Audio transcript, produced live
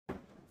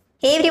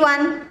Hey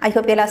everyone, I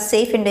hope you all are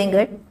safe and doing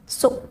good.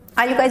 So,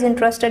 are you guys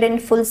interested in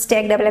full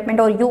stack development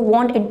or you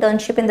want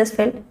internship in this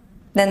field?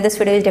 Then this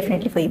video is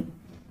definitely for you.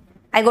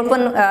 I got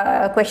one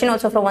question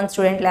also from one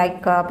student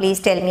like, please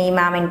tell me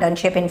ma'am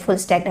internship in full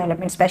stack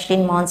development, especially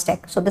in Mern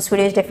stack. So this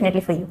video is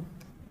definitely for you.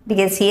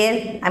 Because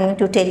here I'm going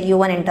to tell you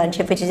one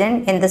internship which is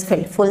in this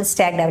field, full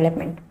stack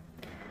development.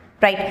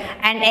 Right?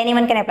 And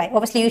anyone can apply.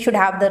 Obviously you should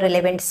have the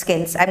relevant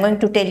skills. I'm going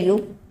to tell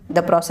you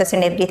the process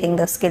and everything,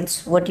 the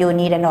skills, what you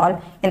need and all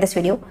in this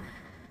video.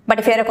 But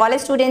if you are a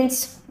college student,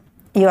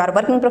 you are a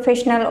working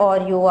professional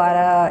or you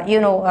are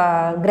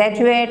a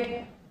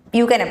graduate,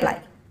 you can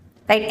apply.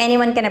 Right?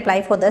 Anyone can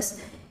apply for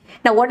this.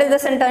 Now, what is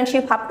this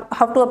internship?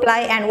 How to apply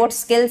and what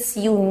skills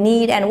you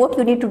need and what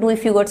you need to do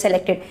if you got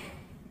selected.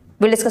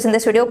 We'll discuss in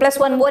this video. Plus,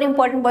 one more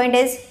important point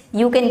is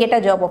you can get a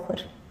job offer.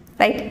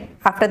 Right?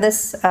 After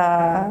this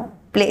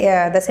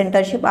this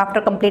internship,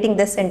 after completing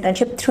this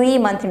internship,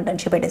 3-month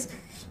internship it is.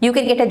 You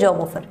can get a job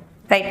offer.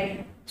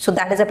 Right? So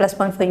that is a plus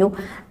point for you.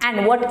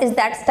 And what is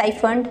that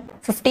stipend?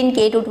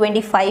 15K to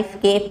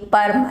 25K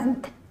per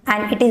month.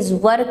 And it is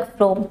work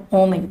from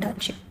home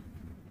internship.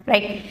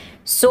 Right?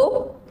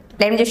 So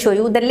let me just show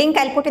you. The link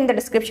I'll put in the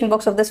description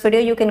box of this video.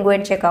 You can go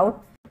and check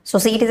out. So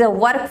see, it is a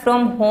work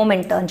from home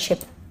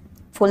internship.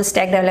 Full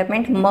stack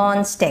development,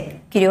 Mern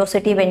Tech,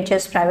 Curiosity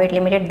Ventures Private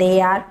Limited.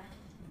 They are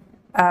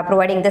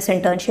providing this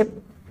internship.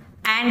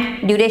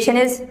 And duration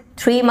is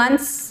 3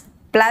 months.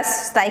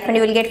 Plus stipend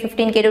you will get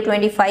 15K to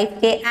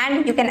 25K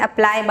and you can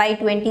apply by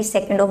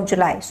 22nd of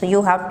July. So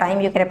you have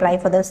time, you can apply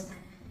for this.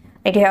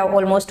 You have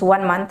almost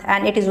 1 month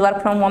and it is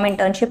work from home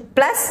internship.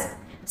 Plus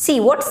see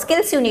what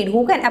skills you need,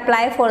 who can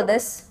apply for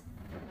this.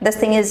 This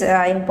thing is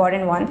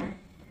important one.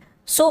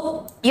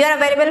 So you are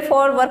available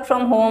for work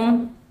from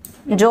home,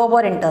 job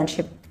or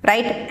internship,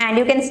 right? And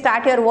you can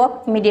start your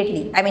work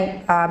immediately. I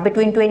mean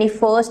between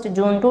 21st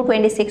June to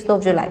 26th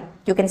of July.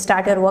 You can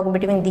start your work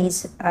between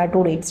these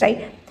 2 dates,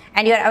 right?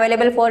 And you are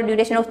available for a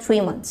duration of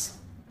 3 months.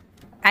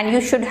 And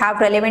you should have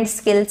relevant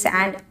skills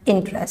and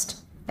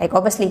interest. Like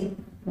obviously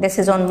this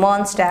is on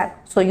Mern stack,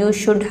 so you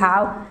should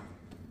have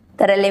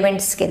the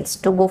relevant skills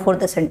to go for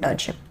this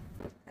internship.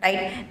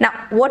 Right?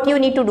 Now what you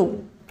need to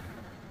do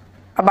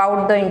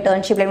about the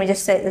internship, let me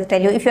just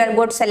tell you. If you are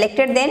got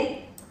selected, then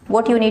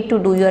what you need to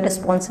do, your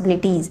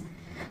responsibilities.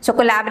 So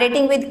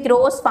collaborating with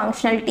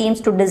cross-functional teams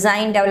to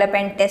design, develop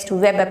and test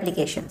web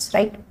applications,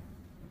 right?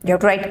 You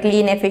have to write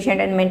clean,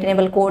 efficient and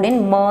maintainable code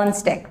in Mern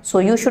stack. So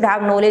you should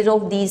have knowledge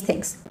of these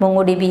things.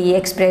 MongoDB,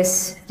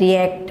 Express,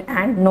 React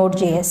and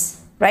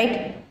Node.js,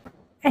 right?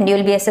 And you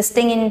will be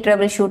assisting in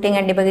troubleshooting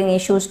and debugging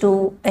issues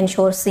to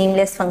ensure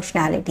seamless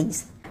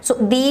functionalities. So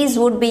these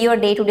would be your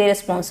day-to-day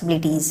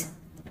responsibilities,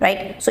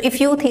 right? So if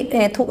you think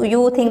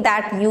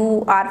that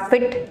you are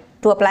fit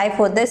to apply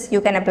for this,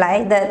 you can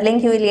apply. The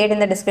link you will get in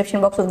the description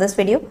box of this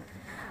video,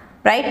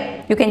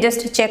 right? You can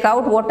just check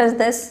out what is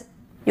this.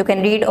 You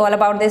can read all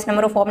about this.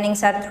 Number of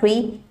openings are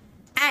 3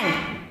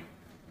 and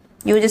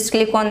you just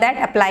click on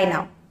that, apply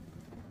now,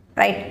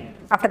 right?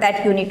 After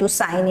that you need to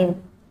sign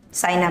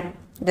up.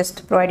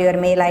 Just provide your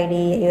mail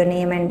ID, your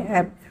name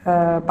and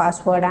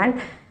password and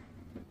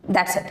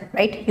that's it,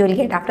 right? You will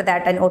get after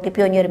that an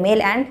OTP on your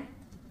mail and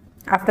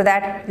after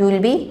that you will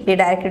be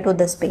redirected to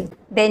this page.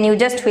 Then you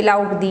just fill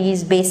out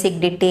these basic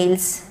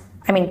details.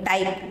 I mean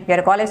type, you are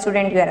a college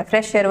student, you are a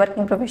fresher,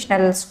 working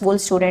professional, school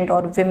student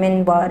or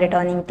women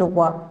returning to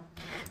work.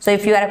 So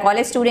if you are a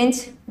college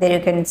student, then you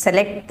can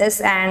select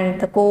this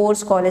and the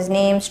course, college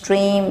name,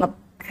 stream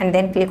and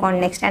then click on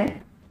next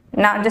and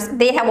now just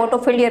they have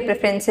auto-filled your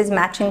preferences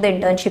matching the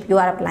internship you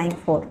are applying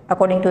for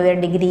according to your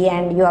degree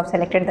and you have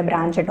selected the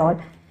branch at all.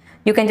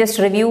 You can just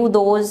review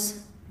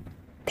those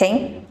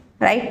things,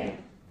 right?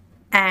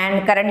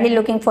 And currently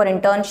looking for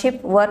internship,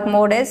 work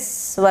mode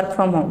is work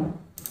from home,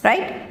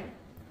 right?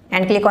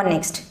 And click on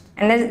next.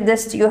 And then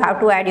just you have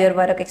to add your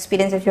work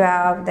experience if you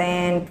have,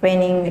 then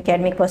training,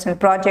 academic, personal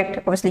project.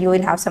 Obviously you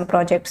will have some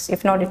projects.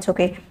 If not, it's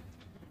okay.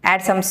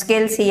 Add some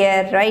skills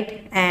here,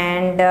 right?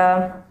 And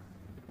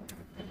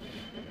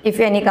if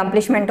any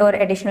accomplishment or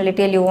additional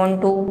detail you want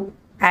to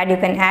add, you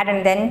can add.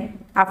 And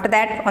then after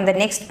that on the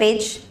next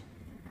page,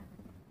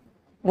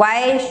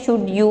 why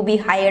should you be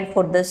hired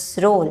for this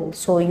role?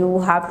 So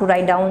you have to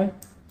write down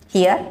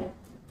here,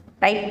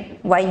 right?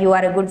 Why you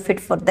are a good fit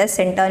for this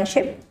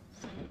internship.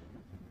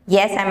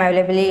 Yes, I'm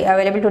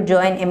available to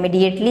join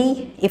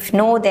immediately. If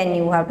no, then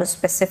you have to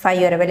specify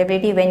your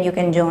availability when you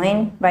can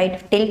join,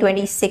 right? Till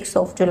 26th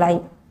of July,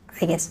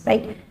 I guess,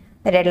 right?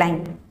 The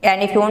deadline.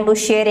 And if you want to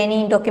share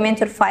any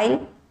documents or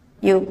file,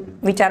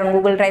 which are on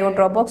Google Drive or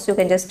Dropbox, you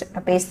can just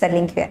paste the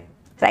link here,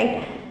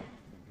 right?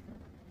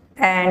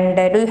 And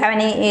do you have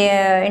any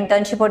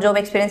internship or job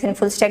experience in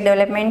full stack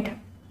development?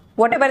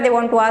 Whatever they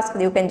want to ask,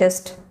 you can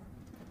just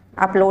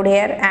upload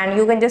here and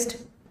you can just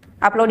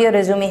upload your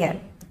resume here.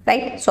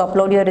 Right? So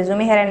upload your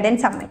resume here and then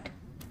submit.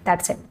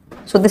 That's it.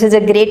 So this is a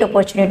great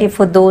opportunity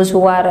for those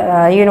who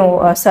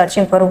are,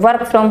 searching for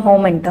work from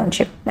home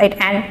internship, right?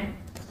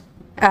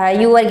 And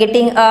you are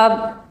getting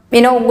a,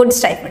 good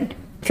stipend.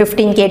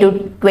 15k to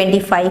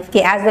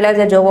 25k, as well as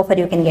a job offer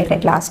you can get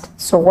at last.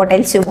 So what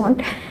else you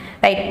want,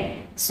 right?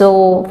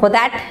 So for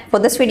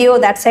this video,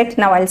 that's it.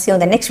 Now I'll see you in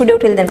the next video.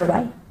 Till then, bye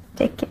bye,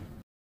 take care.